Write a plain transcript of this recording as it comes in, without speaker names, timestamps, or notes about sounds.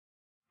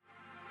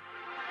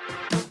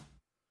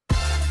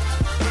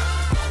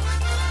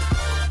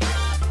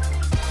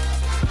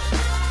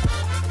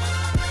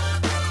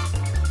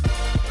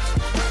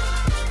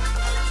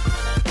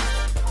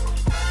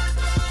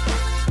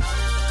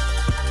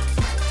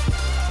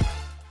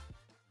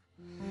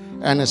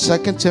And in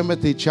 2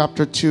 Timothy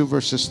chapter 2,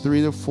 verses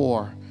 3 to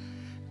 4,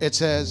 it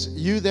says,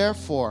 "You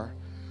therefore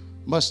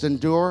must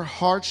endure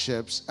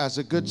hardships as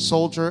a good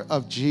soldier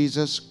of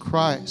Jesus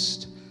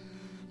Christ.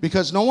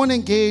 Because no one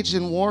engaged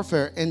in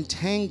warfare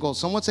entangles,"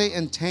 someone say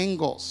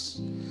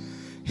entangles,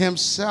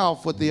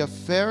 "himself with the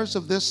affairs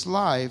of this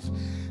life,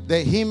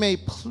 that he may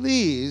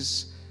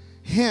please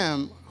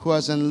him who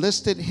has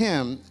enlisted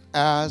him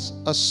as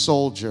a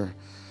soldier."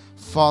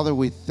 Father,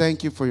 we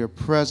thank you for your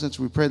presence.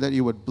 We pray that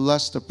you would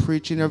bless the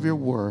preaching of your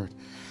word,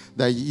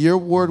 that your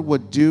word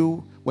would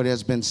do what it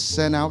has been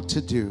sent out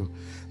to do,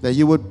 that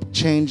you would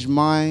change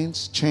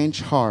minds,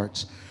 change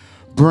hearts,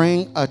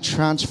 bring a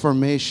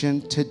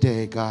transformation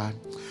today, God.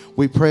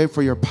 We pray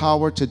for your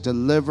power to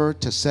deliver,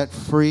 to set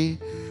free,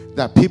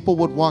 that people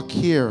would walk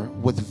here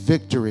with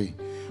victory,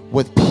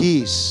 with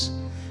peace.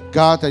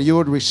 God, that you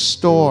would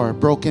restore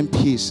broken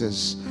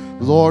pieces.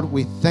 Lord,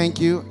 we thank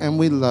you and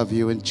we love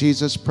you in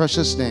Jesus'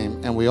 precious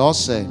name. And we all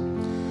say,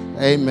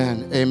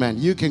 amen,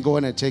 amen. You can go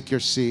in and take your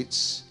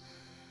seats.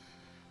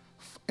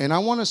 And I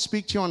want to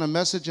speak to you on a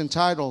message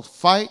entitled,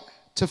 Fight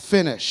to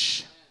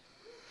Finish.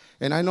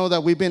 And I know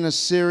that we've been in a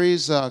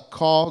series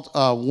called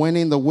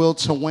Winning the Will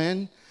to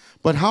Win.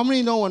 But how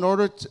many know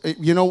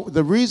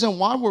the reason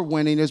why we're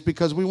winning is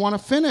because we want to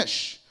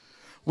finish.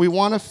 We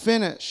want to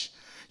finish.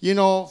 You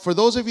know, for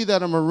those of you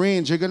that are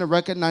Marines, you're going to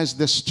recognize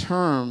this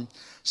term,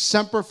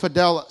 Semper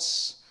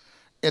Fidelis.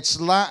 It's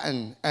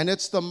Latin, and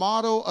it's the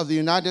motto of the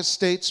United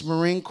States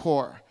Marine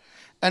Corps.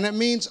 And it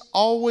means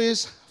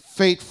always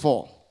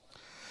faithful.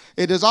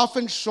 It is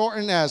often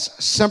shortened as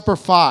Semper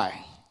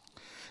Fi.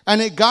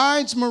 And it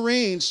guides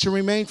Marines to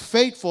remain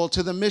faithful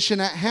to the mission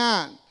at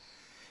hand.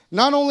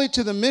 Not only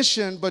to the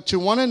mission, but to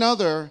one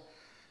another,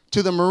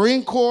 to the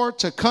Marine Corps,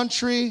 to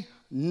country,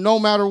 no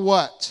matter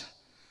what.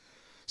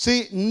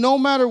 See, no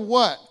matter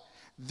what,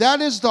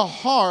 that is the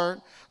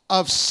heart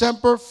of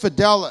Semper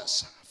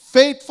Fidelis.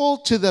 Faithful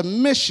to the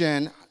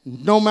mission,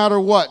 no matter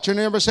what. Turn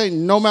to your neighbor and say,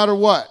 no matter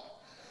what.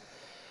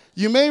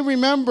 You may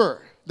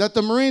remember that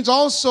the Marines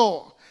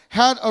also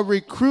had a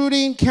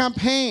recruiting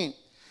campaign.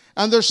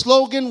 And their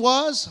slogan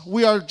was,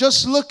 "We are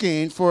just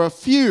looking for a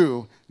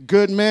few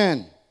good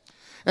men."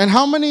 And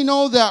how many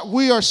know that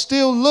we are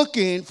still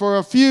looking for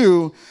a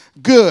few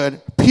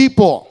good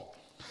people?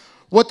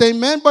 What they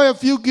meant by a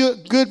few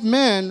good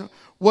men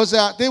was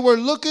that they were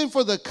looking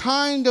for the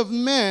kind of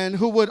men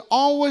who would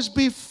always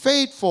be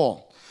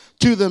faithful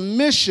to the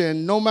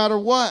mission no matter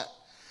what.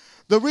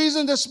 The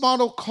reason this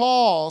model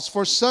calls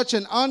for such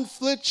an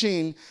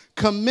unflinching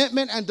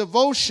commitment and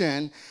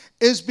devotion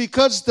is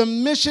because the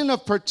mission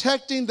of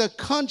protecting the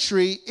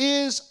country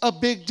is a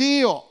big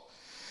deal.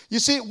 You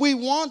see, we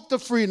want the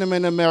freedom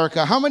in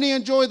America. How many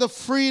enjoy the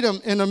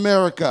freedom in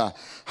America?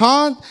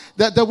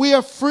 That we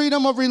have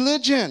freedom of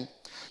religion.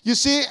 You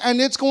see,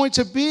 and it's going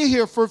to be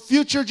here for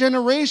future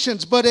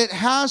generations, but it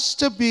has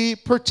to be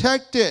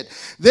protected.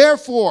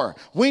 Therefore,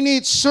 we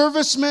need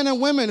servicemen and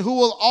women who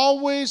will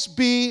always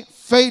be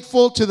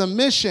faithful to the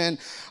mission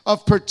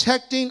of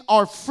protecting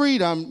our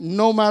freedom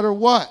no matter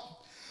what.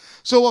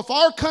 So if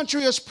our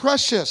country is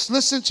precious,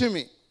 listen to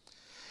me.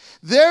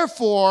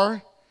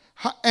 Therefore,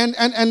 and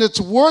it's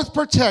worth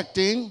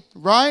protecting,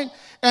 right?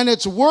 And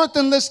it's worth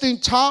enlisting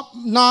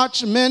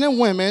top-notch men and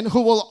women who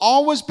will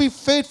always be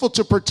faithful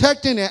to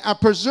protecting it and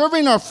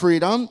preserving our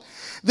freedom.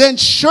 Then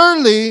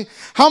surely,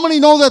 how many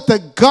know that the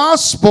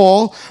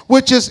gospel,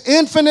 which is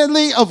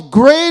infinitely of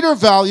greater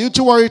value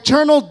to our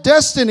eternal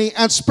destiny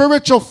and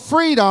spiritual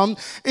freedom,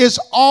 is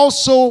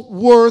also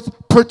worth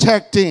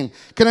protecting?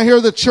 Can I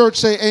hear the church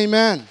say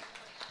amen?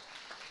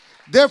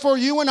 Therefore,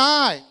 you and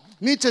I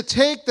need to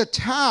take the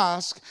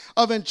task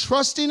of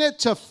entrusting it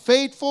to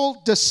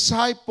faithful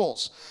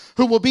disciples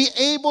who will be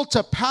able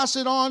to pass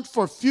it on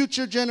for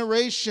future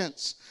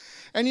generations.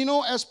 And you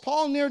know, as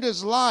Paul neared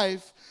his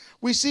life,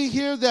 we see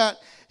here that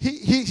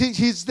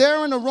he's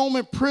there in a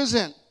Roman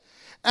prison,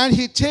 and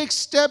he takes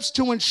steps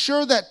to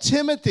ensure that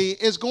Timothy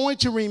is going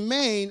to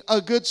remain a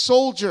good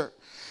soldier.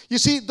 You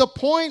see, the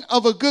point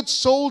of a good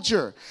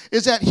soldier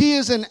is that he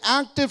is in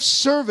active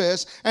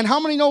service. And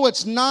how many know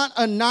it's not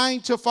a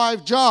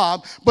 9-to-5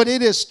 job, but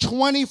it is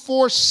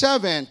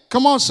 24/7?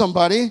 Come on,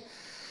 somebody.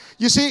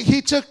 You see,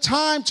 he took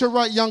time to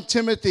write young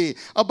Timothy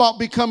about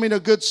becoming a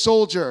good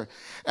soldier.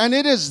 And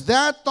it is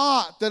that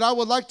thought that I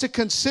would like to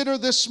consider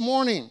this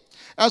morning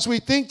as we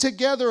think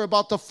together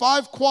about the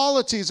 5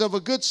 qualities of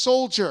a good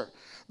soldier.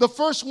 The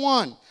first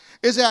one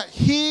is that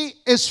he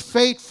is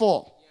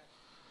faithful.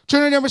 Turn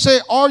to your neighbor and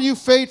say, are you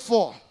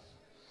faithful?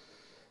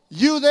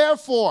 You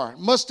therefore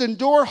must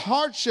endure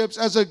hardships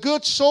as a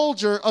good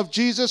soldier of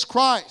Jesus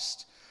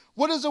Christ.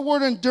 What does the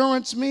word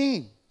endurance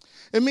mean?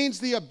 It means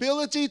the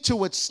ability to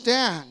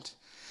withstand.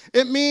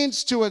 It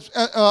means to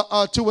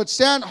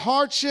withstand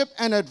hardship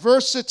and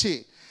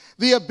adversity.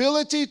 The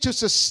ability to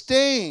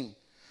sustain,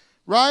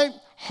 right,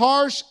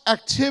 harsh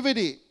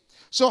activity.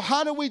 So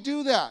how do we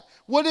do that?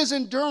 What is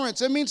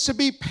endurance? It means to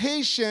be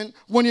patient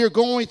when you're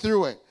going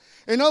through it.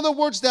 In other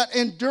words, that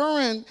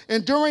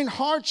enduring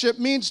hardship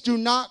means do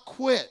not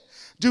quit.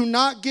 Do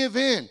not give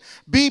in.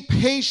 Be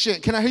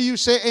patient. Can I hear you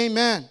say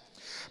amen?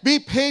 Be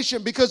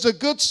patient, because a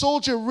good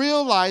soldier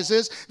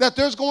realizes that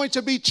there's going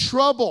to be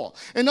trouble.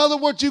 In other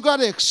words, you got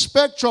to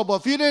expect trouble.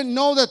 If you didn't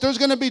know that there's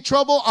going to be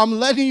trouble, I'm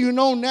letting you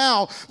know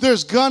now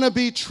there's going to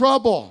be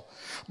trouble.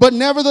 But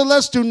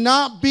nevertheless, do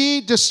not be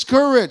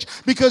discouraged,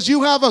 because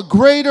you have a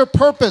greater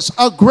purpose,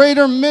 a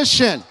greater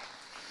mission.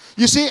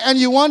 You see, and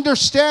you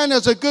understand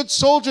as a good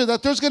soldier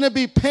that there's going to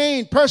be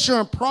pain, pressure,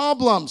 and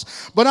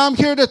problems. But I'm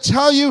here to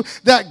tell you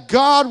that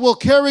God will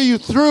carry you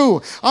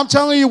through. I'm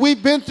telling you,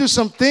 we've been through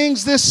some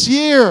things this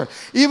year,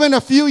 even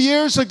a few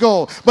years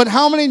ago. But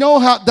how many know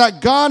that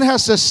God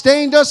has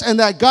sustained us and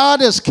that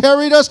God has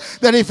carried us,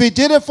 that if He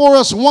did it for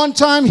us one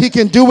time, He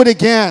can do it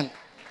again?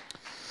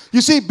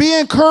 You see, be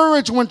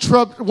encouraged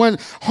when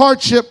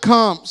hardship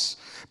comes.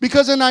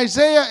 Because in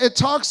Isaiah, it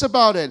talks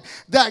about it,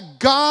 that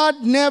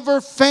God never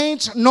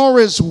faints nor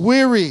is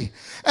weary.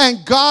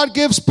 And God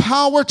gives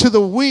power to the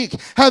weak.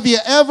 Have you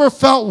ever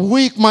felt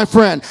weak, my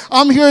friend?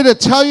 I'm here to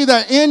tell you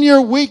that in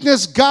your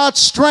weakness, God's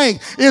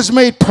strength is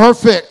made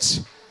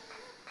perfect.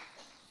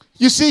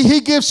 You see, He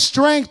gives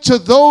strength to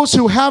those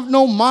who have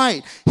no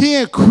might. He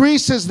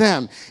increases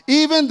them.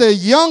 Even the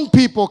young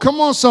people, come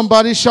on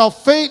somebody, shall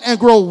faint and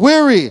grow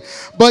weary.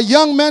 But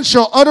young men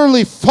shall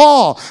utterly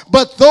fall.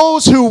 But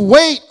those who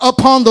wait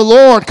upon the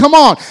Lord, come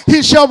on,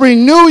 He shall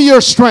renew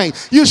your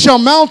strength. You shall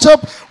mount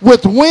up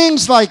with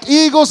wings like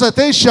eagles, that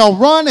they shall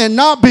run and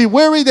not be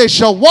weary. They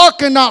shall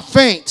walk and not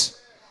faint.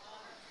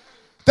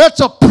 That's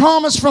a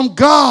promise from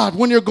God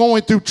when you're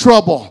going through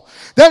trouble.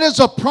 That is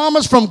a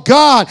promise from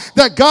God,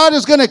 that God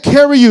is going to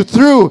carry you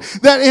through.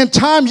 That in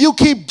time you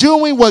keep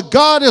doing what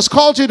God has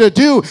called you to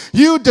do.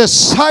 You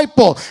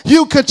disciple.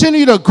 You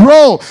continue to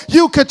grow.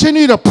 You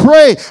continue to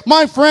pray,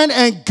 my friend,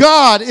 and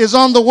God is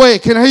on the way.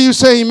 Can I hear you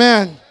say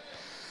amen?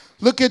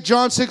 Look at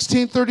John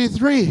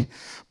 16:33.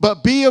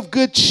 But be of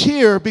good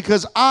cheer,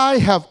 because I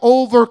have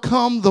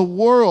overcome the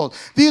world.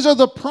 These are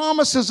the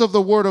promises of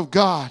the Word of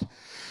God.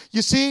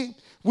 You see,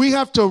 we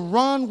have to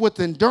run with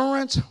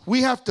endurance.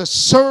 We have to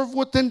serve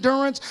with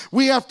endurance.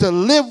 We have to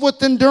live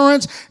with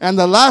endurance. And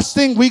the last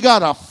thing, we got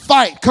to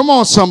fight. Come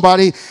on,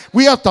 somebody.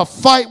 We have to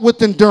fight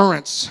with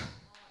endurance.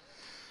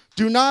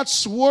 Do not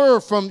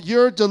swerve from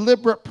your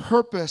deliberate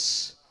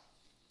purpose.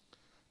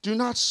 Do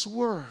not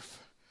swerve.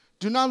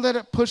 Do not let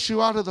it push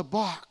you out of the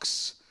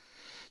box.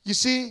 You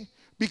see,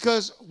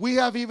 because we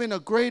have even a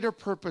greater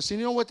purpose.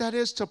 And you know what that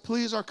is? To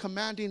please our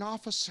commanding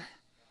officer,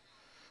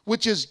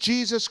 which is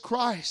Jesus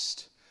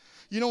Christ.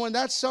 You know, and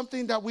that's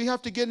something that we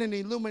have to get an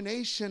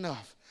illumination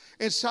of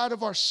inside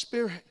of our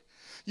spirit.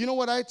 You know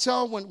what I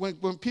tell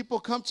when people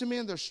come to me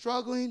and they're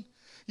struggling?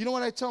 You know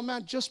what I tell,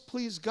 man? Just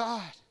please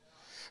God.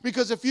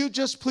 Because if you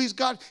just please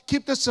God,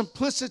 keep the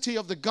simplicity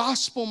of the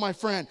gospel, my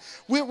friend.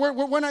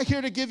 We're not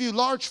here to give you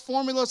large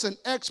formulas and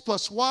X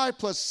plus Y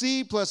plus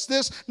Z plus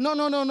this. No.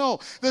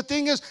 The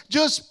thing is,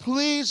 just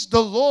please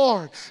the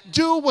Lord.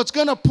 Do what's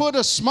going to put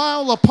a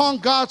smile upon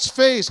God's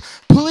face.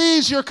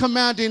 Please your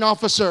commanding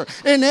officer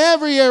in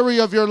every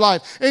area of your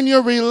life, in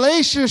your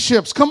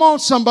relationships. Come on,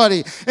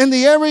 somebody. In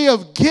the area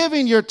of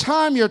giving your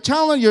time, your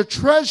talent, your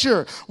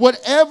treasure,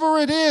 whatever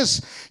it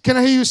is. Can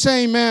I hear you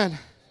say amen?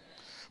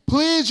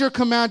 Please your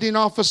commanding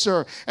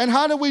officer. And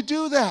how do we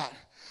do that?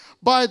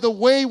 By the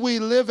way we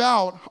live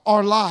out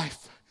our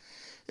life.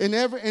 In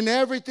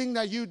everything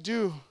that you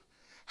do.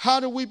 How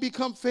do we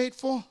become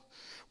faithful?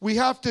 We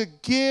have to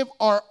give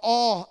our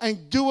all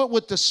and do it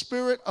with the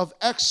spirit of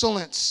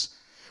excellence.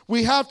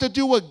 We have to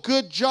do a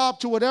good job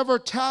to whatever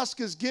task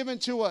is given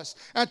to us,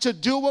 and to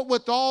do it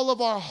with all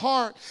of our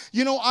heart.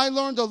 You know, I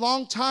learned a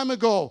long time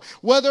ago,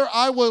 whatever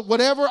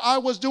I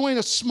was doing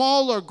is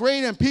small or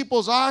great in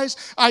people's eyes,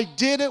 I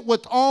did it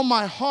with all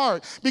my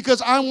heart because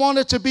I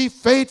wanted to be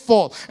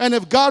faithful. And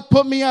if God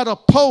put me at a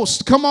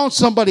post, come on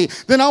somebody,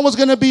 then I was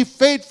going to be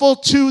faithful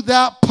to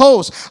that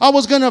post. I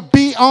was going to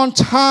be on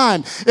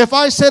time. If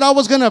I said I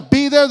was going to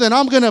be there, then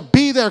I'm going to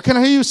be there. Can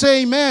I hear you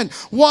say amen?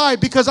 Why?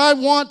 Because I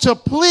want to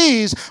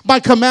please my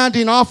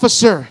commanding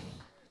officer.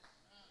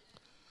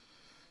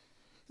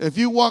 If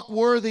you walk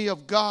worthy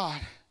of God,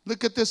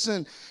 look at this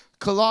in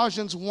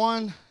Colossians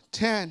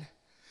 1:10.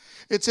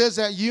 It says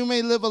that you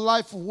may live a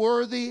life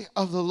worthy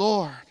of the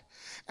Lord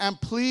and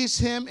please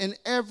Him in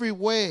every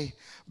way,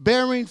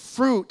 bearing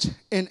fruit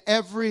in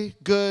every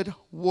good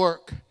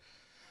work.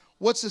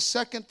 What's the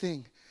second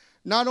thing?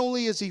 Not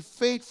only is He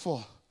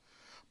faithful,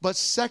 but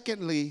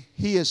secondly,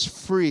 He is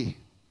free.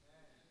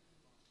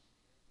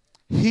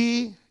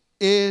 He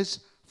is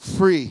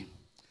free.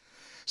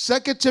 2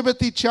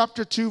 Timothy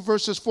chapter 2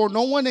 verses 4.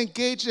 No one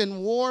engaged in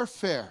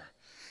warfare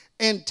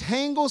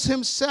entangles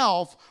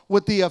himself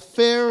with the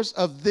affairs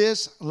of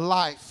this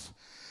life.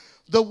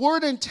 The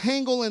word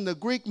entangle in the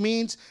Greek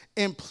means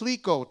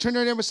impliko. Turn to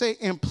your neighbor and say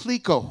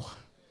impliko.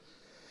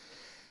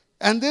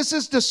 And this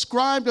is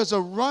described as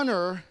a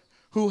runner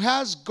who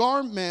has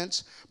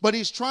garments, but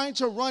he's trying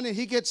to run and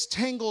he gets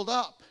tangled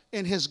up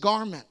in his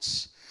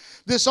garments.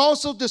 This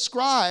also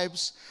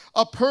describes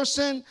a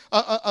person,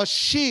 a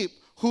sheep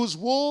whose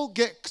wool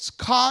gets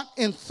caught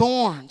in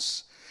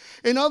thorns.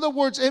 In other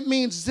words, it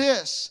means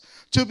this: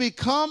 to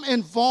become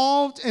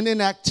involved in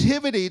an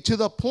activity to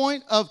the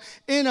point of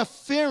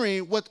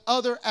interfering with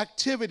other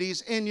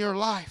activities in your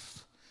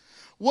life?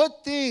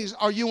 What things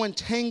are you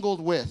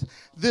entangled with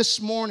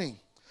this morning?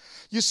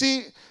 You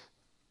see,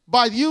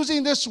 by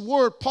using this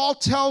word, Paul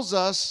tells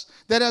us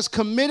that as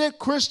committed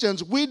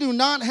Christians, we do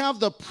not have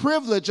the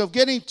privilege of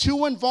getting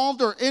too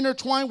involved or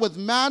intertwined with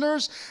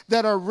matters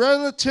that are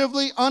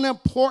relatively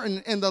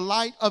unimportant in the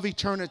light of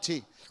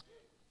eternity.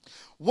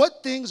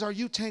 What things are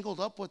you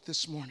tangled up with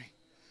this morning?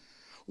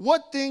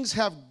 What things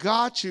have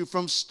got you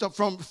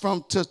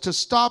to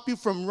stop you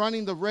from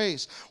running the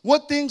race?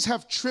 What things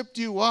have tripped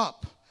you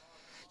up?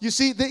 You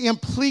see, the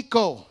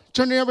implico.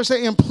 Turn to your neighbor and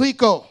say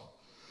implico.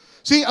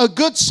 See, a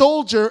good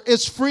soldier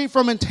is free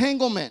from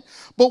entanglement.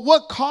 But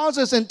what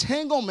causes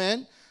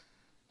entanglement?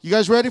 You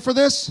guys ready for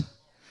this?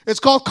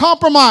 It's called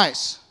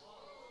compromise.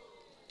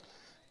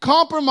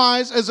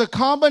 Compromise is a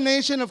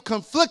combination of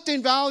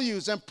conflicting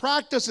values and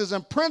practices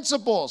and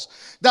principles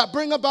that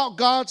bring about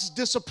God's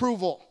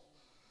disapproval.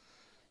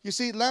 You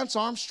see, Lance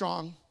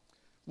Armstrong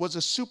was a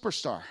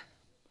superstar,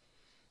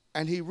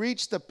 and he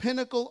reached the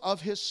pinnacle of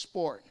his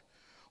sport,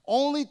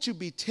 only to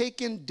be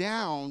taken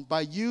down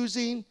by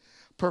using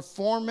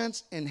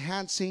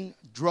performance-enhancing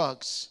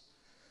drugs.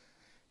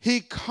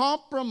 He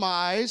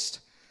compromised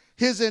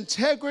his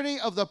integrity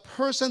of the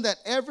person that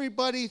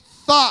everybody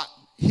thought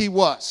he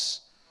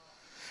was,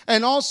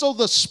 and also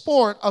the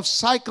sport of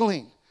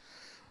cycling.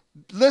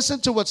 Listen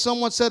to what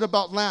someone said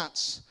about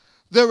Lance.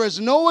 There is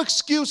no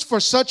excuse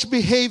for such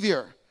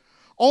behavior,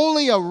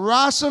 only a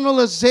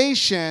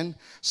rationalization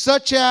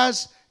such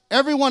as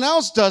everyone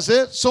else does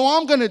it, so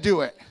I'm going to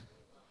do it.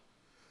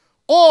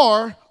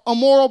 Or a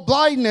moral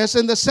blindness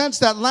in the sense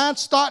that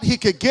Lance thought he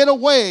could get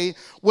away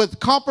with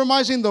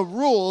compromising the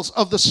rules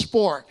of the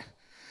sport.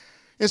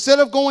 Instead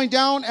of going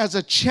down as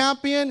a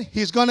champion,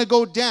 he's going to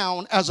go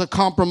down as a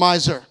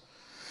compromiser.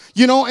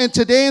 You know, and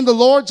today in the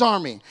Lord's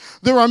army,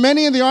 there are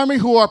many in the army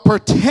who are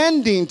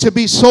pretending to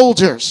be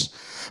soldiers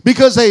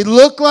because they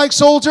look like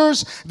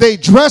soldiers, they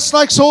dress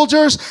like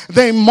soldiers,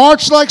 they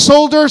march like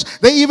soldiers,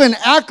 they even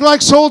act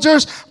like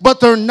soldiers, but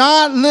they're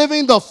not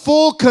living the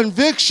full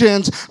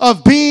convictions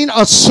of being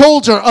a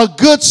soldier, a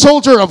good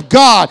soldier of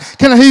God.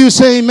 Can I hear you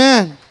say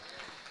amen?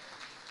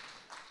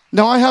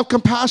 Now I have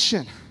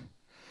compassion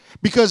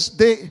because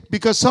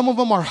some of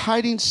them are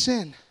hiding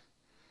sin.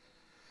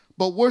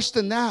 But worse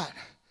than that,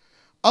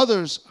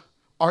 others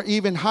are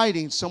even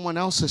hiding someone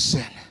else's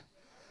sin.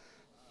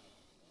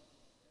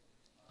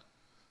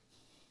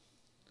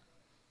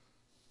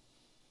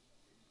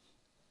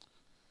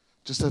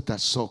 Just let that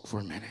soak for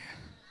a minute.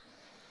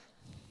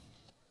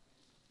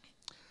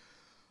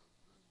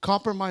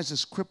 Compromise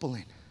is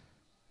crippling.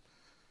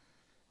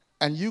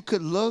 And you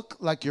could look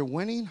like you're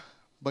winning,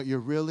 but you're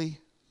really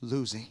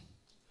losing.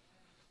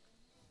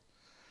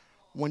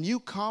 When you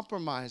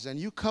compromise and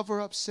you cover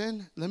up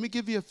sin, let me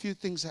give you a few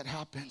things that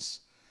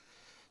happens.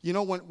 You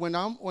know, when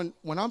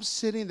I'm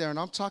sitting there and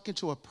I'm talking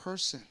to a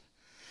person,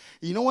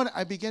 you know what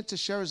I begin to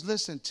share is,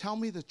 listen, tell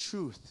me the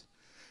truth.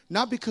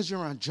 Not because you're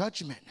on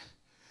judgment.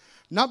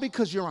 Not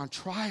because you're on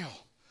trial.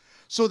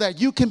 So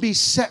that you can be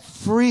set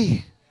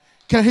free.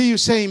 Can I hear you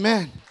say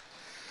amen?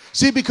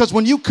 See, because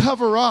when you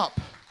cover up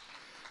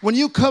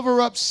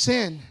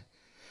sin,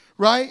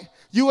 right,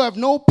 you have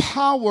no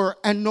power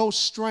and no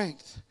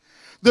strength.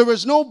 There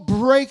is no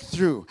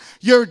breakthrough.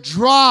 You're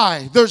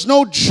dry. There's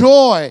no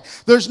joy.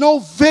 There's no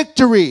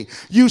victory.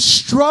 You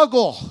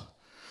struggle.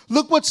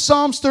 Look what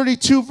Psalms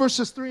 32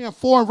 verses 3 and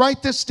 4.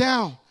 Write this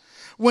down.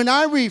 When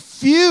I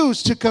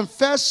refused to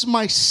confess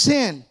my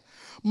sin,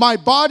 my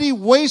body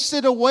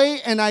wasted away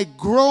and I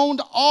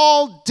groaned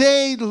all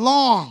day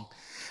long.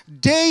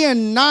 Day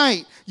and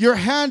night, your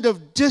hand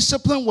of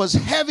discipline was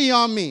heavy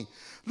on me.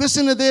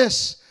 Listen to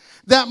this.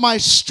 That my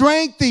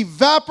strength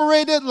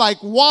evaporated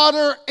like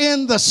water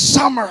in the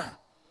summer.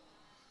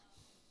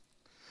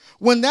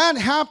 When that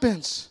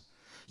happens,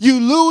 you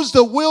lose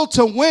the will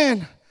to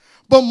win.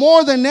 But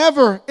more than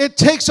ever, it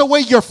takes away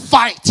your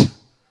fight.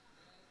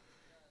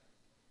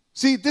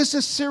 See, this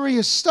is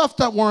serious stuff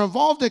that we're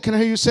involved in. Can I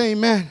hear you say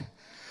amen?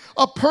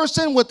 A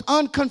person with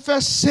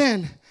unconfessed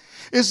sin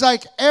is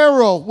like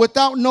arrow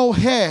without no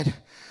head.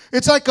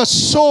 It's like a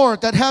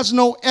sword that has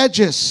no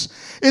edges.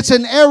 It's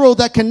an arrow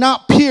that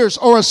cannot pierce,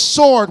 or a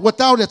sword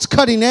without its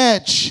cutting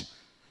edge.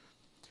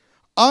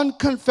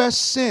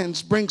 Unconfessed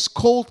sins brings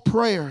cold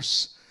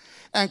prayers.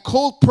 And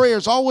cold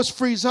prayers always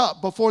freeze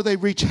up before they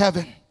reach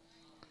heaven.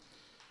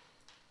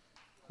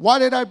 Why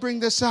did I bring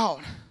this out?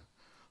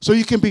 So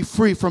you can be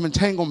free from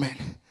entanglement.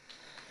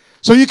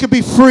 So you can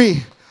be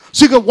free.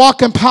 So you can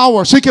walk in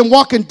power. So you can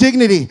walk in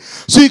dignity.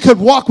 So you could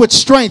walk with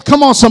strength.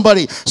 Come on,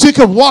 somebody. So you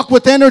could walk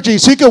with energy.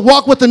 So you could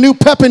walk with a new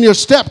pep in your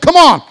step. Come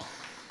on.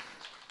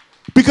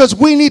 Because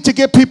we need to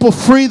get people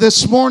free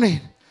this morning.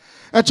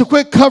 And to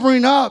quit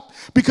covering up.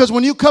 Because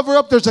when you cover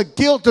up, there's a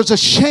guilt, there's a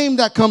shame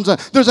that comes up.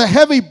 There's a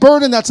heavy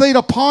burden that's laid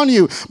upon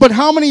you. But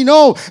how many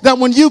know that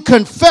when you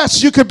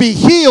confess, you could be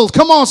healed?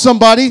 Come on,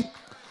 somebody.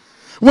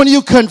 When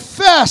you confess,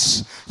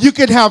 confess, you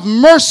can have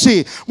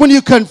mercy. When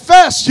you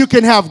confess, you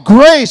can have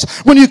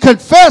grace. When you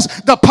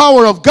confess, the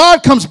power of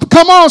God comes.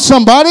 Come on,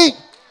 somebody.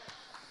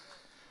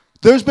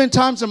 There's been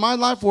times in my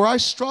life where I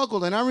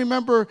struggled, and I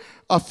remember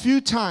a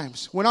few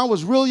times when I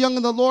was real young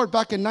in the Lord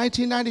back in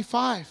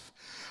 1995.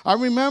 I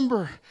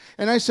remember,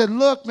 and I said,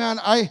 look, man,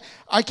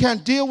 I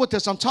can't deal with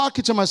this. I'm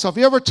talking to myself.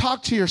 You ever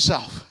talk to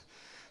yourself?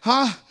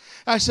 Huh?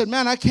 I said,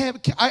 man, I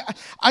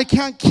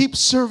can't keep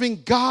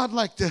serving God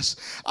like this.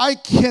 I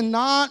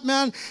cannot,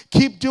 man,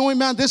 keep doing,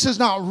 man, this is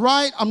not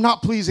right. I'm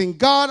not pleasing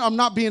God. I'm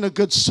not being a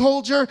good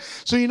soldier.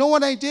 So you know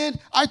what I did?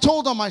 I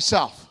told on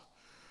myself.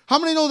 How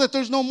many know that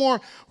there's no more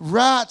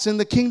rats in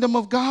the kingdom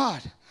of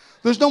God?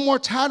 There's no more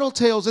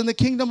tattletales in the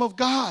kingdom of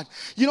God.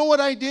 You know what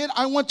I did?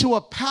 I went to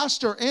a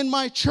pastor in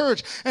my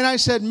church and I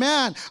said,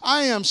 man,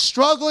 I am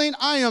struggling.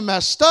 I am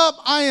messed up.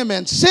 I am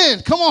in sin.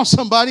 Come on,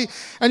 somebody.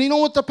 And you know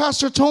what the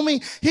pastor told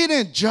me? He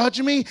didn't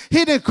judge me.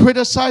 He didn't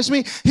criticize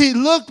me. He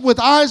looked with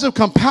eyes of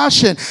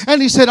compassion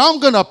and he said, I'm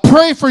going to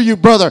pray for you,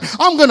 brother.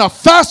 I'm going to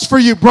fast for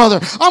you, brother.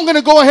 I'm going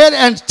to go ahead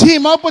and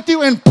team up with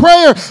you in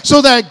prayer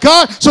so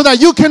that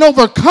you can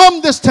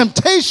overcome this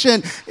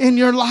temptation in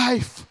your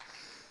life.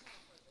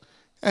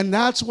 And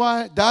that's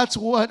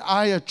what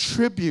I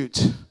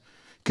attribute.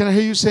 Can I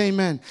hear you say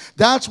amen?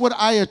 That's what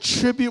I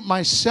attribute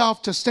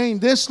myself to staying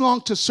this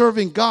long to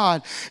serving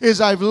God, is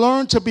I've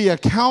learned to be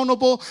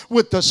accountable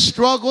with the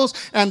struggles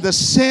and the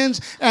sins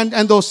and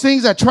those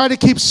things that try to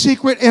keep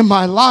secret in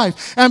my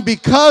life. And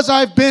because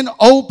I've been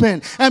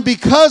open and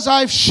because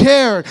I've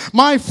shared,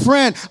 my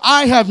friend,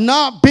 I have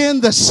not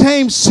been the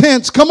same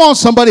since. Come on,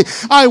 somebody.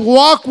 I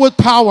walk with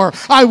power.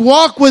 I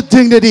walk with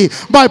dignity.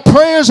 My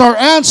prayers are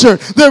answered.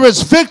 There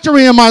is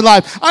victory in my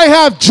life. I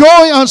have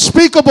joy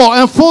unspeakable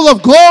and full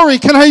of glory.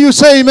 Can I hear you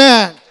say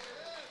amen?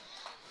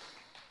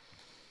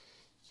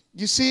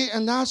 You see,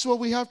 and that's what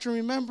we have to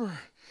remember.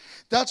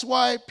 That's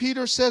why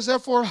Peter says,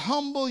 therefore,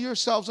 humble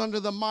yourselves under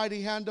the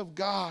mighty hand of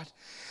God,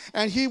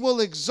 and he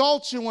will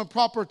exalt you in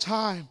proper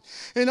time.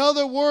 In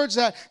other words,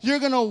 that you're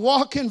going to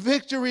walk in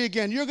victory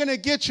again. You're going to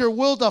get your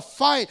will to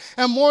fight.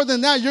 And more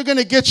than that, you're going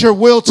to get your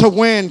will to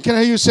win. Can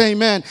I hear you say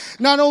amen?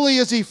 Not only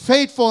is he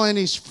faithful and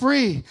he's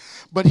free,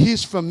 but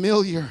he's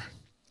familiar.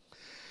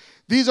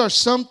 These are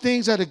some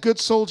things that a good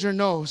soldier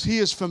knows. He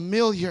is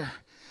familiar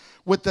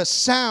with the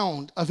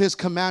sound of his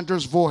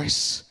commander's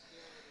voice.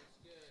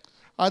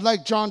 I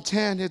like John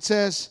 10. It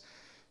says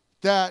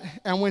that,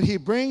 and when he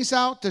brings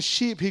out the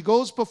sheep, he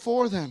goes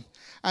before them,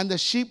 and the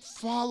sheep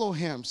follow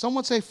him.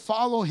 Someone say,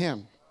 follow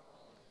him.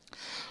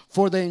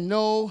 For they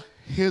know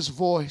his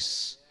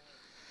voice.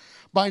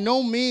 By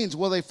no means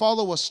will they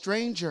follow a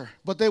stranger,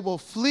 but they will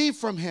flee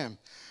from him,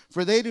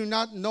 for they do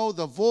not know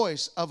the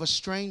voice of a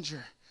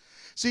stranger.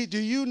 See, do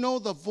you know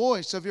the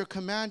voice of your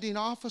commanding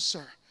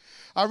officer?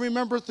 I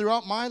remember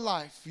throughout my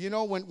life, you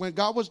know, when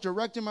God was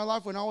directing my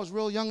life, when I was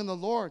real young in the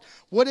Lord,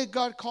 what did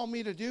God call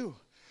me to do?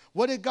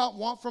 What did God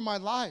want for my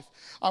life?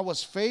 I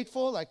was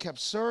faithful. I kept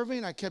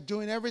serving. I kept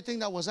doing everything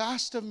that was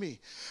asked of me.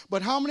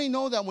 But how many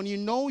know that when you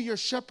know your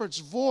shepherd's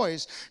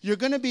voice, you're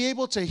going to be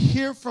able to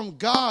hear from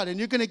God and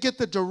you're going to get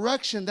the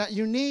direction that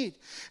you need?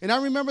 And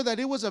I remember that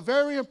it was a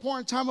very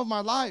important time of my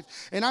life.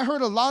 And I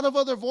heard a lot of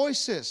other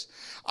voices.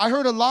 I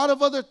heard a lot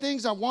of other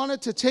things that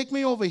wanted to take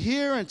me over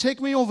here and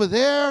take me over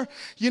there,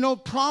 you know,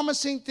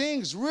 promising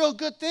things, real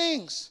good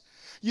things.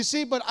 You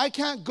see, but I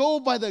can't go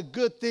by the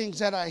good things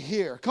that I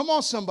hear. Come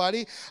on,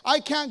 somebody.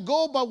 I can't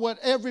go by what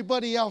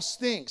everybody else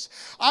thinks.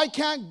 I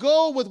can't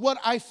go with what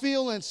I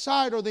feel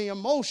inside or the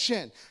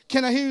emotion.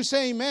 Can I hear you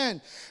say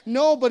amen?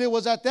 No, but it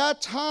was at that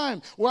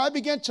time where I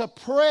began to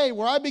pray,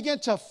 where I began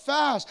to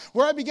fast,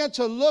 where I began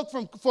to look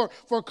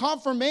for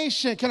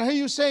confirmation. Can I hear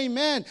you say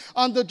amen?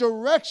 On the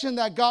direction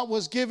that God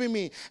was giving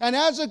me. And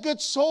as a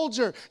good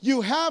soldier,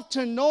 you have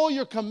to know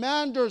your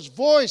commander's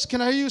voice. Can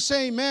I hear you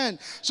say amen?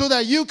 So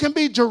that you can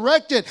be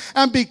directed.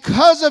 And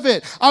because of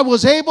it, I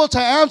was able to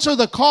answer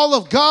the call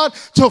of God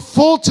to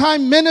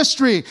full-time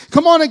ministry.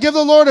 Come on and give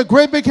the Lord a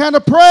great big hand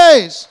of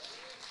praise.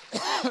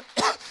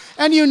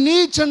 And you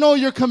need to know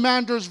your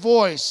commander's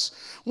voice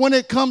when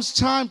it comes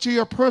time to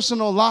your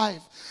personal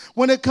life,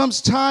 when it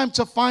comes time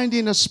to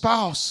finding a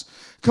spouse.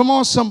 Come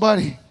on,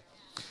 somebody.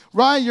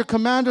 Right? Your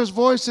commander's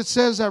voice, it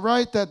says that,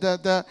 right?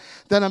 That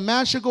a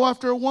man should go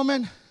after a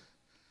woman.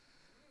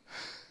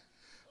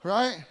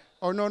 Right?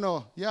 Or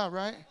no. Yeah,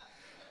 right?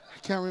 I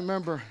can't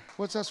remember.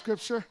 What's that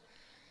scripture?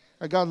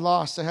 I got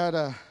lost. I had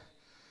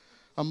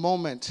a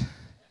moment.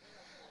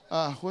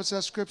 What's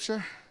that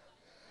scripture?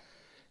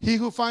 He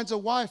who finds a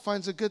wife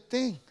finds a good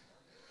thing,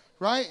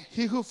 right?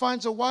 He who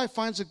finds a wife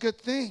finds a good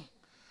thing.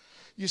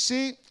 You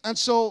see? And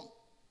so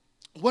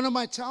what am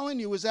I telling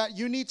you is that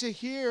you need to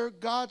hear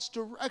God's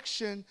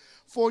direction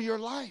for your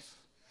life.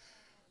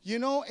 You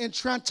know, in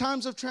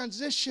times of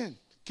transition.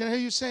 Can I hear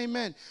you say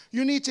amen?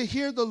 You need to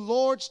hear the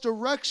Lord's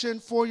direction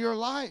for your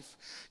life.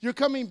 You're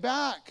coming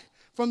back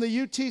from the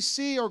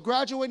UTC or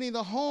graduating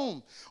the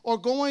home or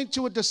going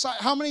to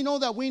how many know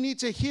that we need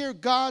to hear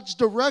God's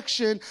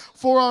direction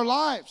for our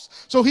lives?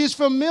 So he's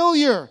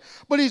familiar,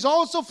 but he's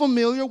also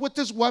familiar with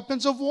his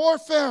weapons of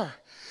warfare.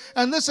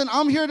 And listen,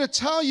 I'm here to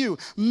tell you,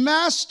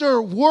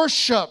 master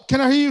worship.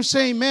 Can I hear you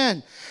say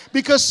amen?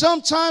 Because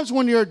sometimes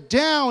when you're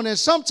down and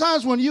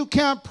sometimes when you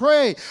can't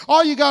pray,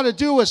 all you got to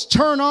do is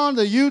turn on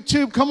the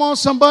YouTube. Come on,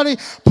 somebody.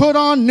 Put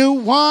on new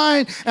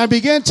wine and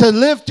begin to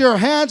lift your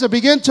hands and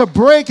begin to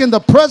break in the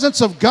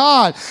presence of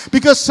God.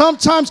 Because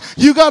sometimes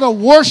you got to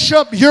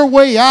worship your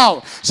way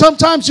out.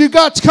 Sometimes you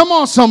got to, come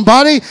on,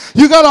 somebody.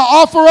 You got to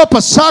offer up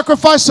a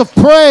sacrifice of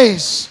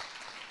praise.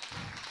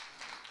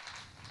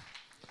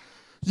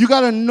 You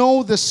got to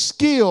know the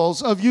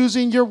skills of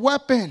using your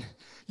weapon.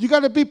 You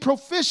got to be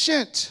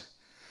proficient.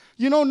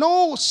 You know,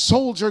 no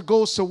soldier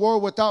goes to war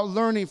without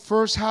learning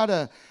first how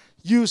to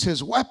use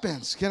his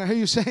weapons. Can I hear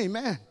you say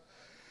amen?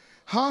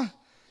 Huh?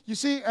 You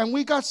see, and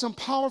we got some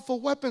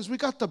powerful weapons. We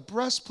got the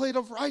breastplate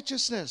of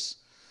righteousness.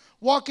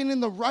 Walking in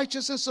the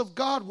righteousness of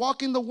God.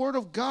 Walking the word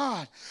of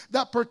God.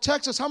 That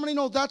protects us. How many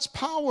know that's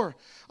power?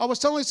 I was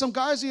telling some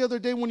guys the other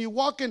day, when you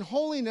walk in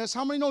holiness,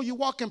 how many know you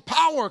walk in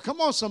power? Come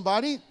on,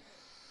 somebody.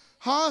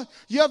 Huh?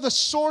 You have the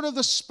sword of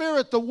the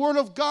Spirit, the word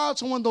of God.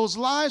 So when those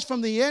lies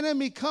from the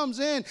enemy comes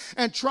in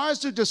and tries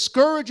to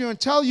discourage you and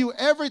tell you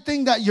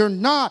everything that you're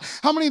not,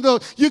 how many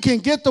though you can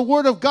get the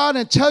word of God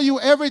and tell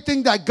you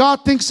everything that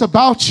God thinks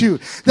about you,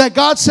 that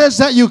God says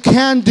that you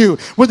can do,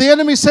 where the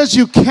enemy says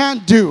you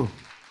can't do.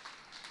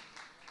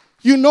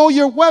 You know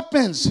your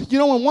weapons. You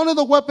know, and one of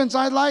the weapons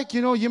I like,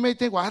 you know, you may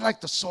think, well, I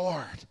like the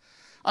sword.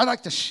 I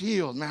like the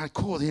shield, man,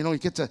 cool. You know, you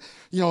get to,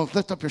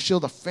 lift up your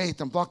shield of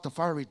faith and block the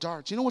fiery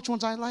darts. You know which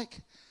ones I like?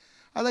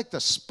 I like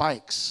the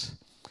spikes.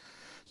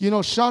 You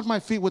know, shod my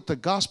feet with the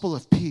gospel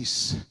of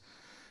peace.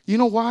 You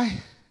know why?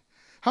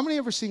 How many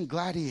ever seen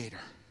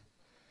Gladiator?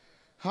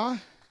 Huh?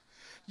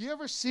 You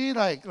ever see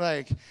like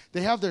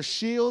they have their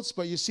shields,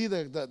 but you see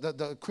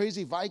the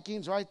crazy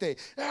Vikings, right?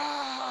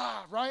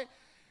 Right?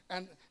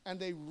 And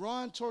they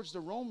run towards the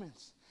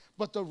Romans.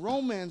 But the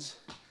Romans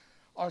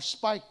are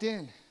spiked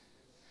in.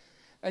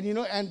 And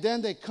and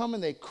then they come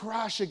and they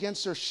crash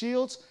against their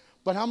shields.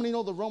 But how many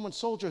know the Roman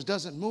soldiers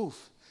doesn't move?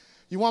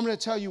 You want me to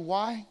tell you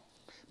why?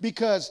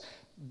 Because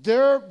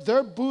their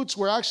boots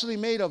were actually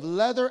made of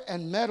leather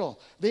and metal.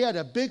 They had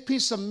a big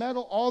piece of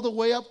metal all the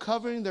way up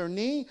covering their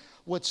knee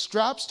with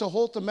straps to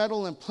hold the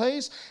metal in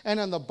place. And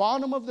on the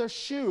bottom of their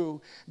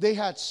shoe, they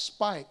had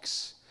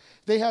spikes.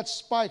 They had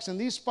spikes, and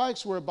these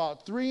spikes were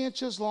about 3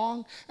 inches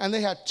long, and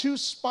they had 2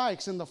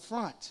 spikes in the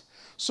front.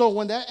 So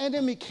when that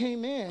enemy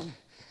came in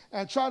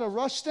and try to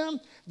rush them,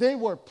 they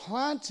were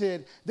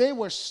planted, they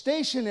were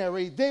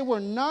stationary, they were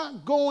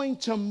not going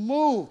to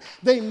move.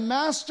 They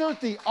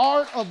mastered the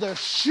art of their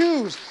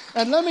shoes.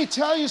 And let me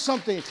tell you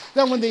something,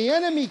 that when the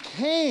enemy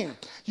came,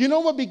 you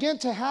know what began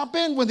to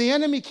happen when the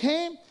enemy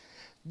came?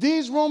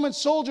 These Roman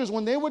soldiers,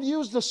 when they would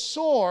use the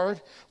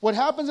sword, what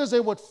happens is they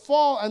would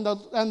fall and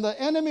the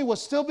enemy would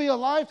still be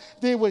alive.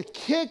 They would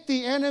kick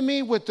the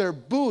enemy with their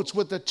boots,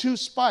 with the 2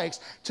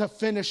 spikes, to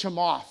finish him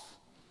off.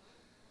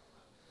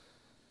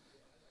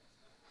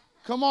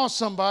 Come on,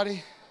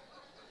 somebody.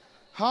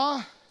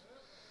 Huh?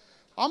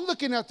 I'm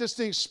looking at this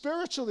thing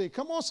spiritually.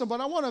 Come on,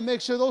 somebody. I want to make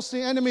sure those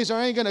enemies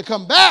ain't going to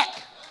come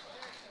back.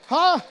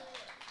 Huh?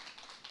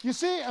 You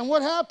see, and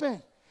what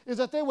happened is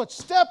that they would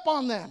step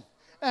on them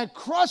and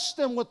crush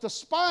them with the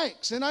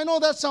spikes. And I know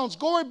that sounds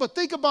gory, but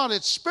think about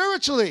it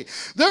spiritually.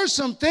 There's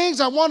some things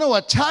I want to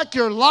attack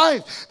your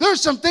life.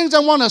 There's some things I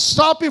want to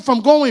stop you from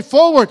going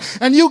forward.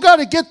 And you got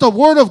to get the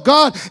word of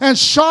God and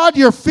shod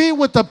your feet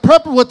with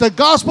the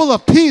gospel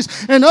of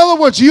peace. In other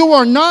words, you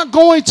are not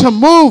going to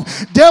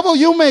move. Devil,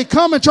 you may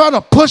come and try to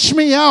push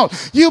me out.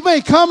 You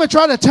may come and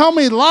try to tell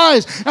me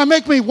lies and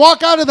make me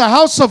walk out of the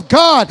house of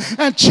God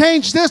and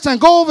change this and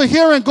go over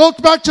here and go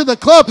back to the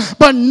club.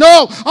 But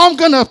no, I'm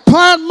going to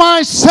plant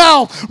myself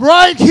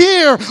right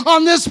here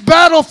on this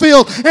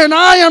battlefield, and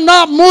I am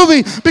not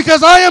moving,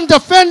 because I am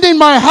defending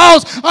my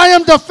house, I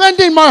am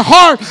defending my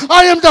heart,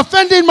 I am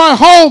defending my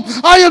home,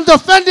 I am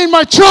defending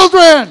my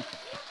children.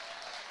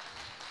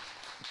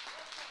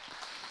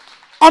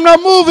 I'm not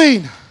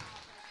moving.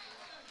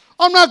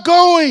 I'm not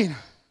going.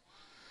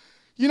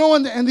 You know,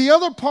 and the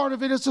other part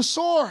of it is the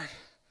sword.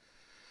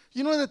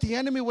 You know that the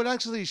enemy would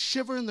actually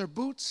shiver in their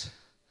boots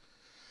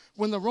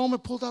when the Roman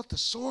pulled out the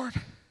sword?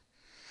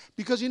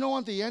 Because you know,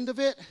 on the end of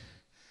it,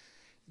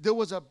 there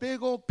was a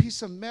big old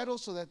piece of metal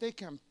so that they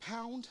can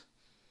pound.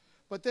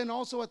 But then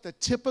also at the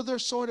tip of their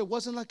sword, it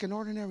wasn't like an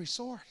ordinary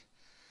sword.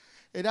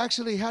 It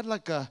actually had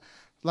like a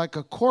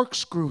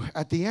corkscrew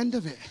at the end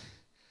of it.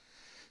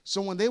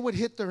 So when they would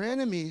hit their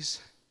enemies,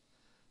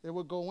 they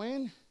would go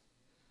in,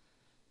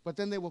 but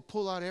then they would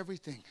pull out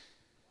everything.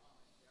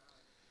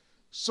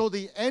 So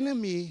the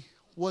enemy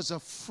was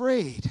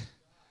afraid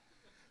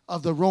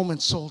of the Roman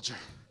soldier.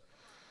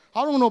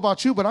 I don't know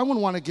about you, but I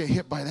wouldn't want to get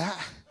hit by that.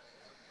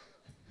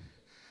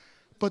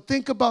 But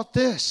think about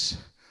this.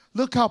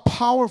 Look how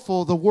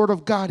powerful the word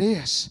of God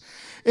is.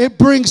 It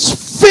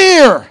brings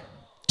fear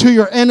to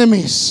your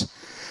enemies.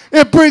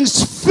 It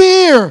brings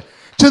fear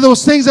to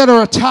those things that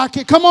are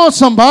attacking. Come on,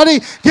 somebody.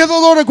 Give the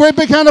Lord a great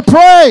big hand of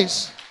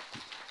praise.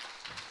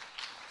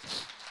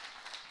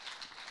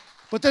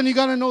 But then you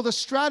got to know the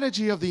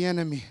strategy of the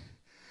enemy.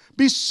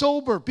 Be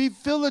sober, be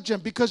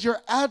vigilant, because your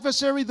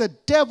adversary, the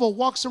devil,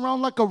 walks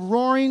around like a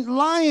roaring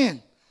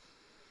lion.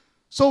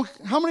 So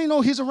how many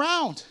know he's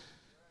around?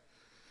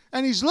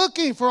 And he's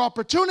looking for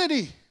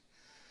opportunity.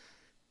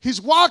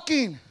 He's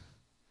walking.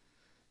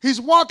 He's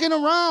walking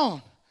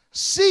around,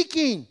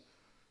 seeking.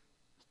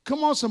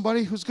 Come on,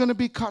 somebody who's going to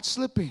be caught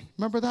slipping.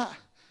 Remember that?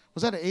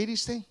 Was that an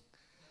 80s thing?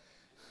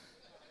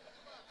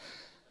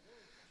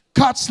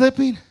 Caught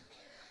slipping?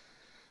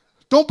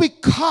 Don't be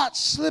caught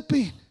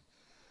slipping.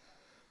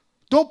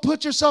 Don't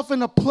put yourself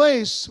in a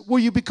place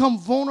where you become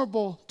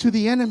vulnerable to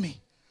the enemy.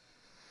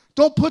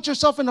 Don't put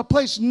yourself in a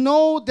place.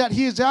 Know that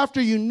he is after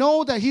you.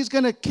 Know that he's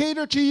going to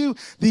cater to you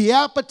the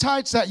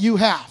appetites that you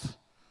have.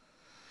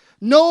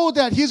 Know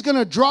that he's going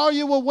to draw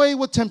you away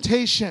with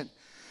temptation.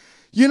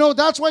 You know,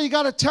 that's why you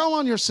got to tell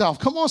on yourself.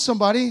 Come on,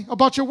 somebody,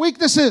 about your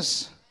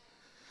weaknesses.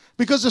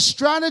 Because the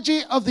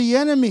strategy of the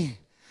enemy,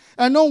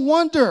 and no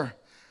wonder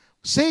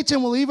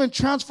Satan will even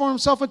transform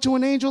himself into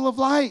an angel of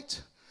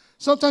light.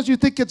 Sometimes you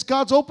think it's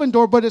God's open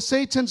door, but it's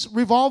Satan's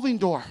revolving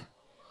door.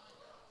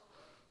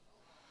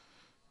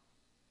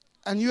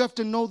 And you have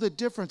to know the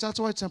difference. That's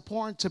why it's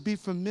important to be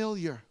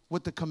familiar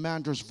with the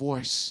commander's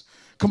voice.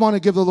 Come on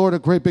and give the Lord a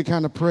great big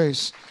hand of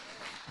praise.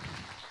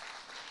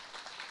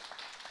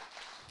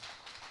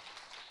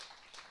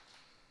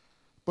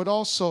 But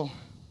also,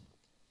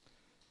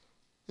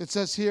 it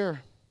says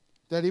here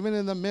that even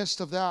in the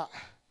midst of that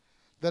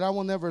I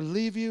will never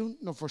leave you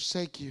nor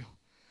forsake you.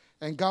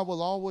 And God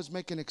will always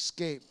make an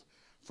escape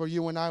for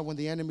you and I when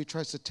the enemy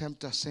tries to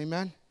tempt us.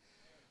 Amen?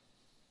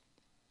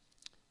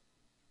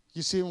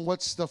 You see,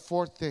 what's the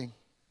fourth thing?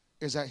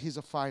 Is that he's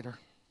a fighter.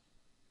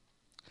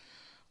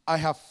 I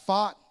have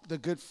fought the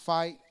good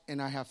fight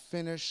and I have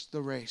finished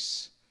the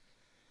race.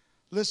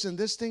 Listen,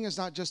 this thing is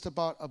not just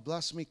about a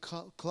bless me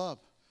club.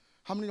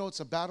 How many know it's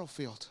a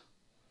battlefield?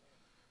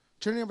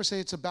 Turn to your neighbor and say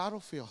it's a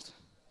battlefield.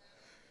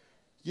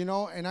 You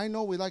know, and I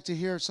know we like to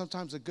hear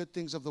sometimes the good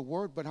things of the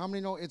word, but how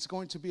many know it's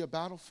going to be a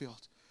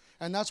battlefield?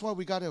 And that's why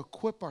we got to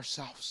equip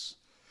ourselves.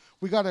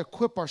 We got to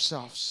equip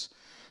ourselves.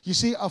 You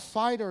see, a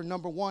fighter,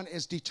 number one,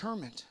 is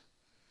determined.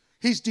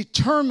 He's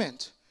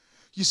determined.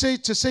 You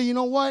say, you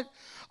know what?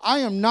 I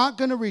am not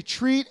going to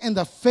retreat in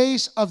the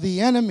face of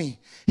the enemy.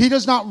 He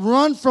does not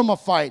run from a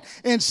fight.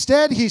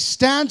 Instead, he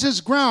stands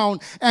his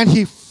ground and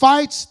he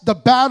fights the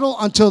battle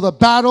until the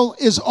battle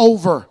is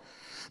over.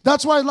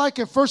 That's why I like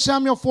it. 1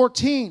 Samuel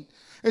 14.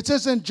 It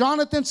says, and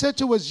Jonathan said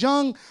to his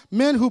young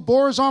men who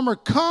bore his armor,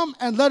 come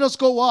and let us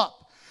go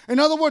up. In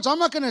other words, I'm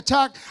not going to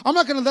attack. I'm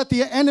not going to let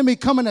the enemy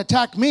come and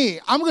attack me.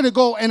 I'm going to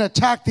go and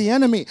attack the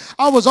enemy.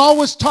 I was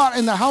always taught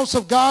in the house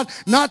of God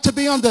not to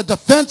be on the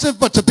defensive,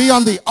 but to be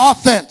on the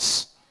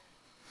offense.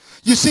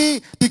 You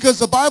see, because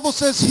the Bible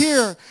says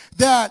here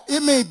that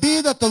it may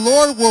be that the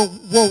Lord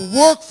will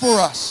work for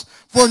us.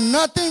 For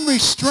nothing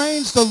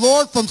restrains the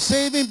Lord from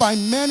saving by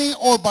many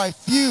or by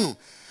few.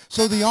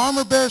 So the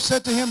armor bearer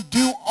said to him,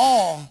 do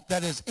all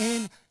that is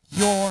in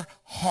your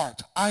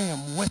heart. I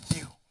am with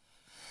you.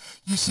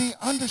 You see,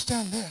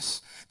 understand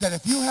this, that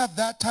if you have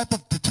that type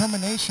of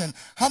determination,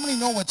 how many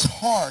know it's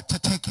hard to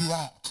take you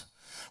out?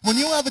 When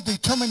you have a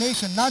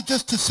determination not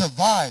just to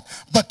survive,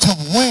 but to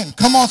win.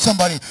 Come on,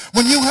 somebody.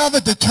 When you have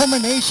a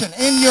determination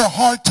in your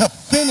heart to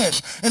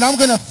finish, and I'm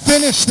going to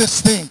finish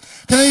this thing.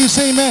 Can you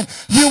say amen?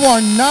 You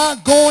are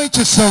not going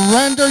to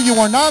surrender. You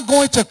are not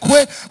going to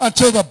quit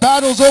until the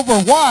battle's over.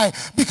 Why?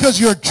 Because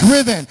you're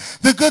driven.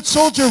 The good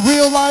soldier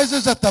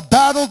realizes that the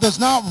battle does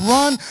not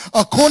run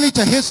according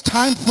to his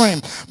time frame.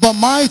 But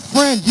my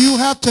friend, you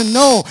have to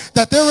know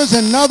that there is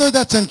another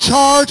that's in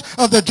charge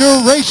of the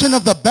duration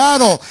of the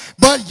battle.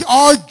 But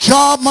our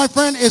job, my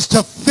friend, is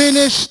to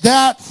finish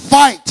that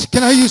fight.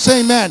 Can I hear you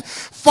say amen?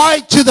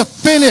 Fight to the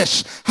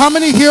finish. How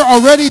many here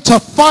are ready to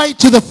fight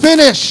to the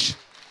finish?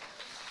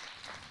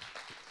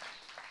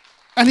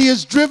 And he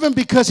is driven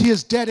because he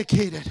is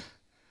dedicated.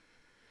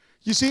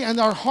 You see, and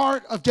our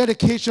heart of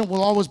dedication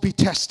will always be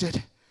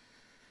tested.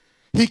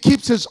 He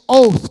keeps his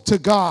oath to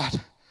God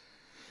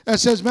and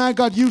says, man,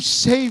 God, you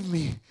saved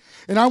me.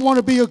 And I want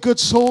to be a good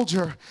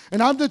soldier.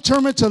 And I'm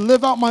determined to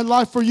live out my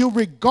life for you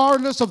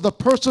regardless of the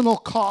personal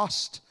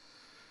cost.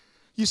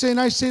 You say, and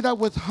I say that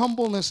with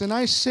humbleness. And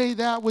I say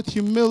that with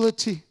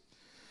humility.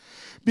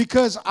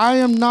 Because I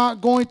am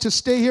not going to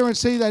stay here and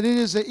say that it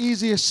is the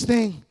easiest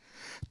thing.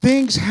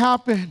 Things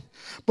happen.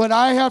 But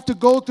I have to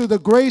go through the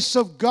grace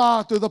of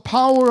God, through the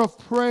power of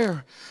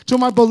prayer, to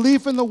my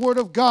belief in the Word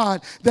of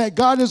God, that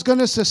God is going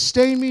to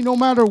sustain me no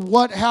matter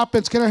what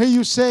happens. Can I hear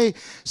you say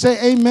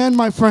amen,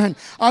 my friend?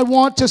 I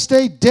want to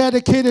stay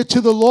dedicated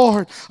to the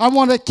Lord. I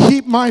want to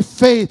keep my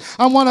faith.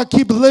 I want to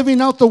keep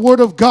living out the Word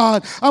of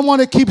God. I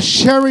want to keep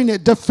sharing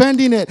it,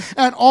 defending it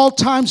at all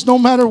times, no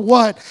matter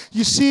what.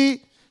 You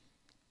see,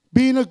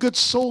 being a good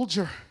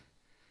soldier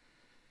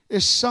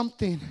is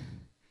something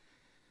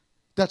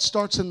that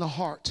starts in the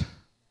heart.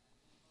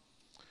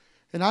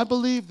 And I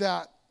believe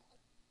that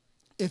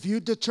if you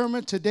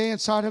determine today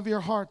inside of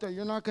your heart that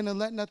you're not going to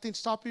let nothing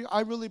stop you,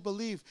 I really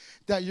believe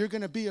that you're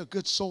going to be a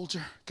good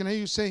soldier. Can I hear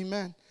you say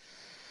amen?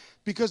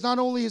 Because not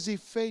only is he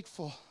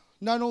faithful,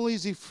 not only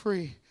is he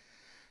free,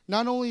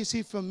 Not only is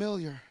he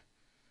familiar,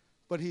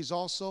 but he's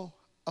also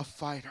a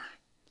fighter.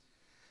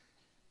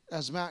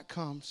 As Matt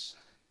comes,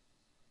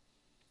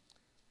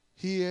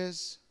 he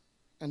is,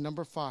 and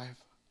number 5,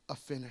 a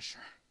finisher.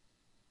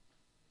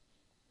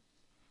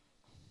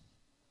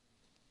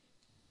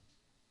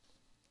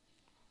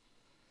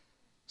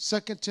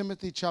 Second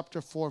Timothy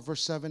chapter 4,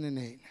 verse 7 and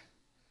 8.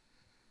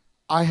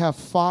 I have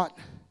fought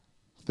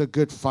the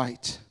good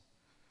fight.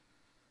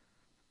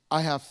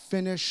 I have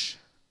finished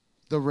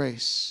the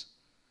race.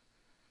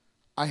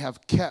 I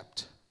have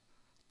kept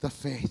the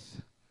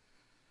faith.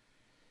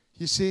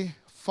 You see,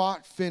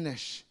 fought,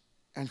 finish,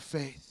 and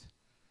faith.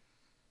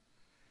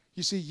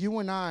 You see, you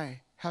and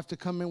I have to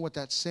come in with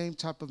that same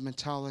type of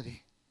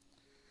mentality.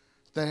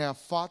 That I have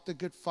fought the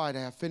good fight.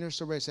 I have finished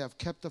the race. I have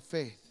kept the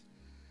faith.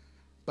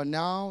 But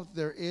now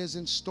there is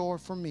in store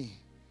for me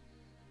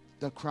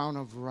the crown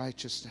of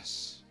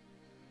righteousness,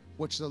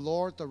 which the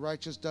Lord, the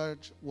righteous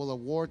judge, will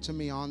award to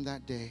me on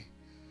that day.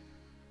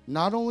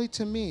 Not only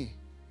to me,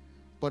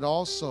 but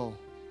also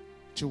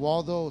to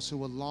all those who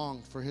will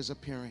long for his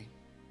appearing.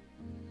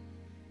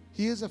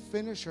 He is a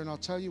finisher, and I'll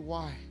tell you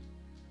why.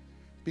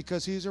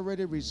 Because he's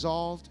already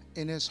resolved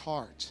in his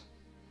heart.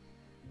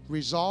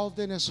 Resolved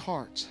in his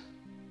heart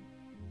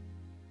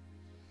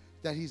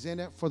that he's in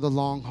it for the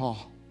long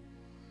haul.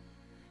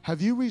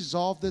 Have you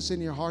resolved this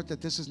in your heart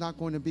that this is not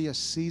going to be a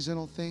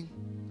seasonal thing?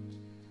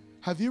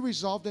 Have you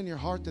resolved in your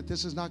heart that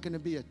this is not going to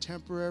be a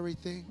temporary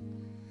thing?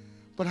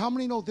 But how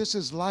many know this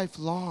is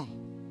lifelong?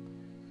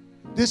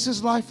 This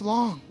is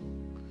lifelong.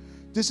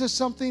 This is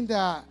something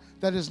that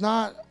is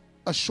not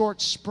a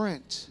short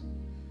sprint.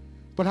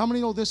 But how many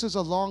know this is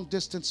a long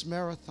distance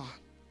marathon?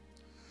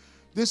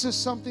 This is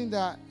something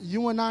that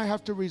you and I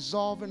have to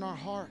resolve in our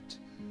heart.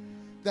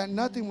 That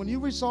nothing, when you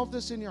resolve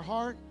this in your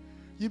heart,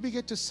 you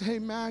begin to say,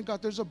 man,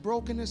 God, there's a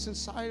brokenness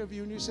inside of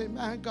you. And you say,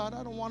 man, God,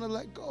 I don't want to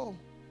let go.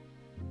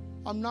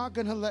 I'm not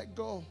going to let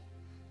go.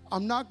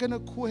 I'm not going to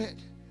quit.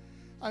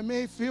 I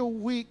may feel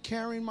weak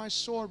carrying my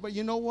sword, but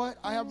you know what?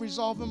 I have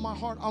resolved in my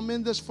heart. I'm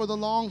in this for the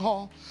long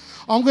haul.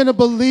 I'm going to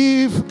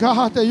believe,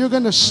 God, that you're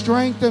going to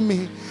strengthen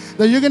me,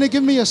 that you're going to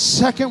give me a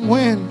second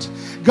wind.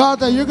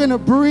 God, that you're going to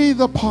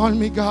breathe upon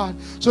me, God,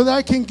 so that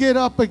I can get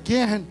up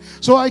again,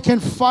 so I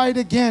can fight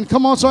again.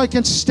 Come on, so I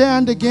can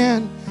stand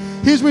again.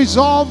 He's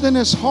resolved in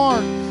his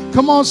heart.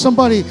 Come on,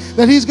 somebody,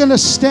 that he's going to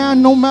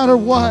stand no matter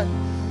what.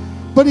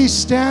 But he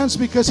stands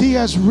because he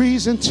has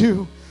reason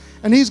to.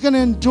 And he's going to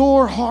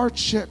endure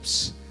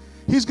hardships.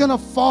 He's going to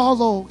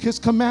follow his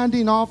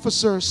commanding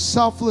officer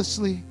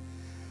selflessly.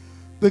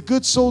 The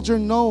good soldier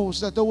knows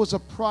that there was a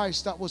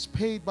price that was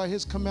paid by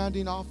his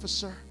commanding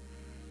officer.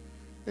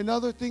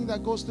 Another thing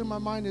that goes through my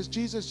mind is,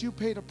 Jesus, you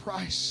paid a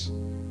price.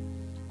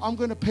 I'm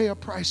going to pay a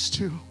price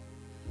too.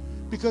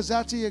 Because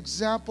that's the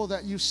example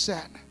that you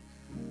set.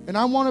 And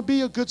I want to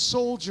be a good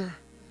soldier.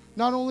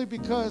 Not only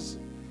because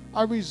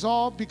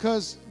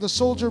because the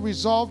soldier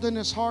resolved in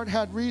his heart,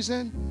 had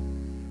reason,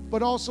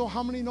 but also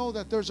how many know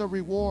that there's a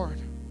reward?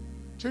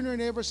 Turn to your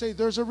neighbor and say,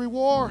 there's a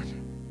reward.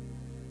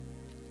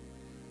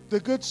 The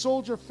good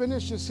soldier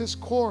finishes his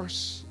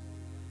course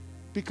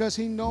because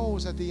he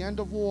knows at the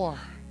end of war,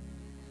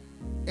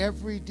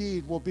 every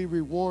deed will be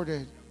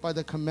rewarded by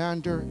the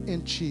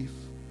commander-in-chief.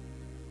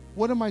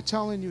 What am I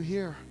telling you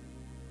here?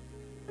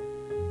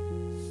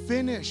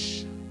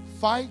 Finish.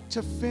 Fight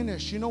to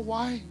finish. You know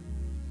why?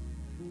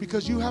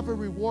 Because you have a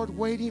reward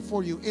waiting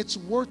for you. It's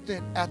worth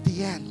it at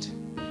the end.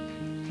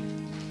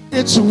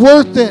 It's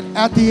worth it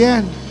at the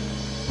end.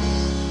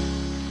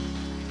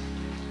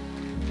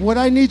 What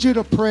I need you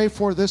to pray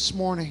for this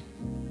morning,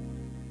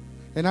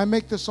 and I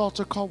make this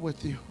altar call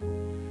with you,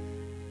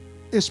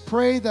 is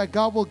pray that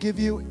God will give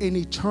you an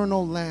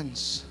eternal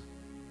lens.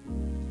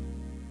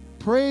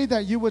 Pray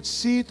that you would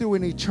see through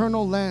an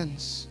eternal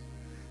lens,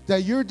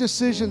 that your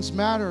decisions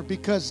matter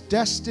because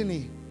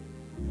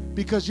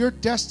your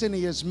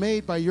destiny is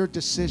made by your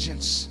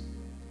decisions.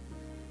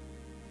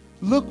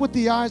 Look with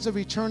the eyes of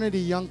eternity,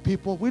 young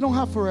people. We don't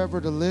have forever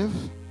to live.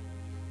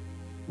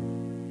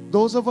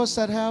 Those of us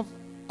that have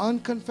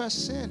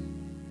unconfessed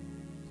sin,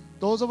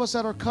 those of us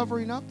that are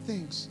covering up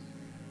things,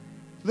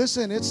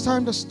 listen, it's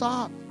time to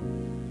stop.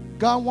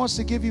 God wants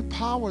to give you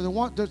power.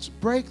 There's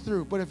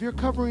breakthrough. But if you're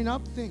covering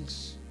up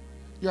things,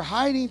 you're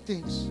hiding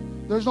things,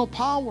 there's no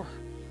power.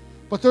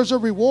 But there's a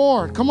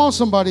reward. Come on,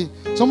 somebody.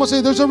 Someone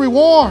say, there's a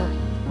reward.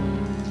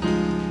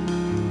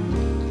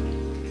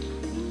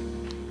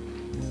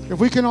 If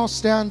we can all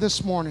stand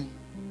this morning.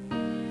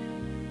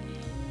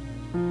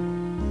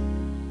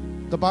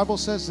 The Bible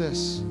says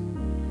this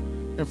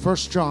in 1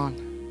 John,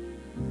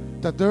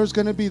 that there's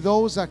going to be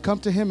those that come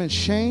to him in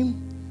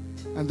shame,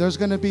 and there's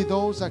going to be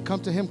those that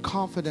come to him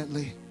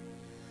confidently.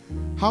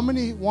 How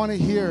many want to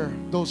hear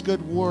those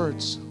good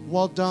words?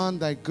 Well done,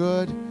 thy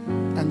good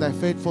and thy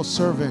faithful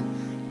servant.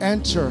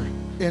 Enter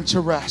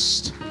into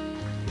rest.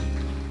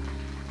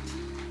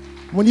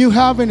 When you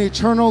have an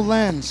eternal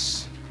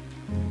lens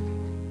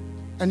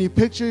and you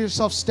picture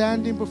yourself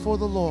standing before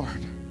the Lord,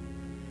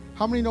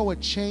 how many know it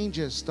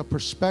changes the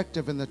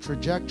perspective and the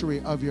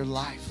trajectory of your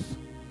life?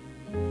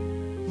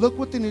 Look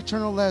within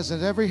eternal lens,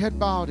 and every head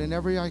bowed and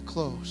every eye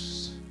closed.